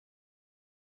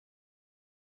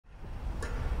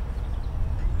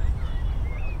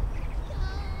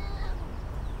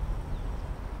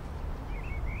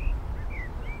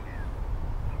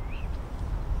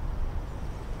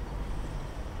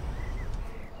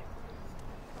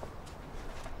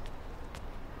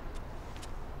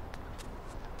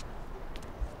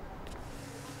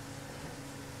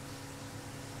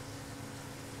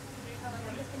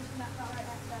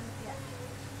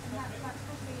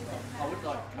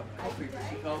cup of coffee, but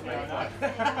she can't make one.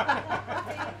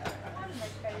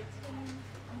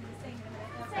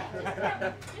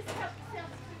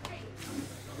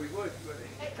 We would, wouldn't we?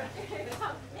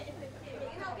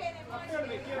 You're not getting in my I'm feeling a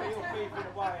bit guilty of beeping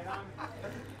away, and I'm...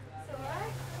 It's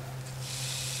alright.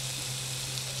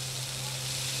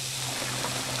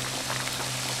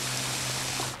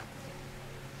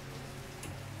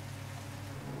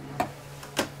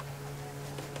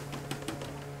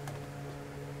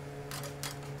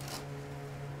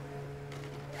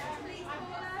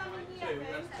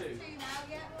 Two. Two now,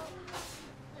 yeah.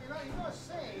 You got to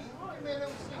sing. Give me a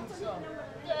little sing song.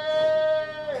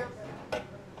 Yeah!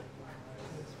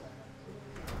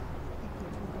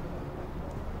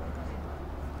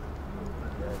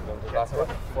 That's a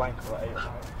flank right.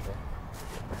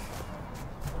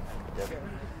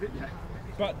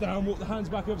 Back down, walk the hands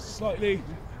back ever so slightly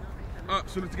up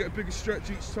so that to get a bigger stretch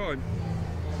each time.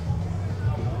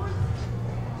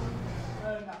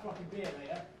 Earn that fucking beer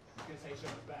later. I was going to say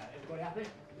something better. Everybody happy?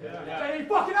 Yeah. Are you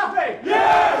fucking happy?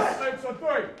 Yes! Folks on 3.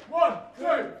 1, 2,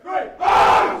 3.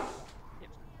 Yes!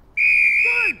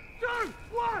 3, 2,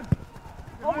 1!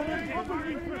 I'm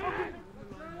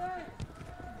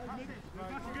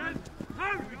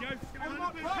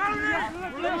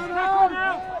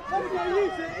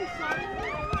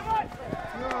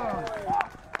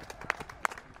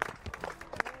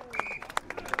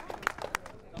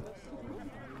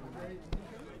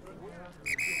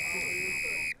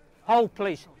Hold,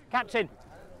 please. Captain.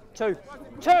 2.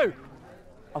 2!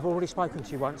 I've already spoken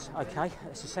to you once, okay?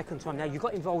 It's the second time now. You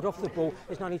got involved off the ball.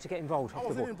 There's no need to get involved off the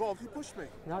ball. I wasn't involved. You pushed me.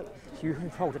 No, you were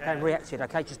involved and reacted,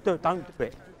 okay? Just don't do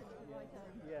it.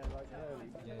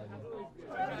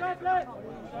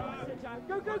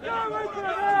 Go, go, go! Open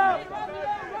it up!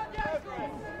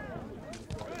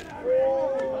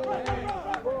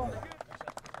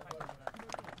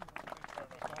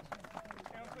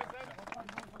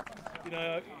 You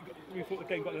know, we thought the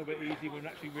game got a little bit easy when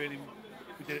actually really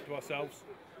we did it to ourselves.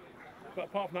 But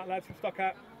apart from that, lads, we stuck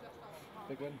out.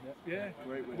 Big win, yeah.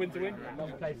 Great win. Win to win.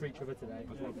 We played for each other today.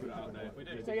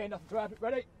 So yeah, nothing to add.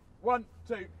 Ready? 1,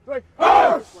 2, 3.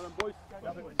 Well done, boys.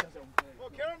 Well,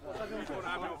 Kieran,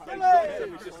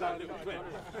 we just had a little clip.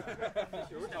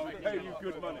 I'll pay you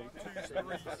good money.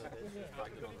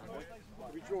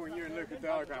 I'll be drawing you and Luke a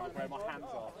diagram of where my hands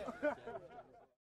are.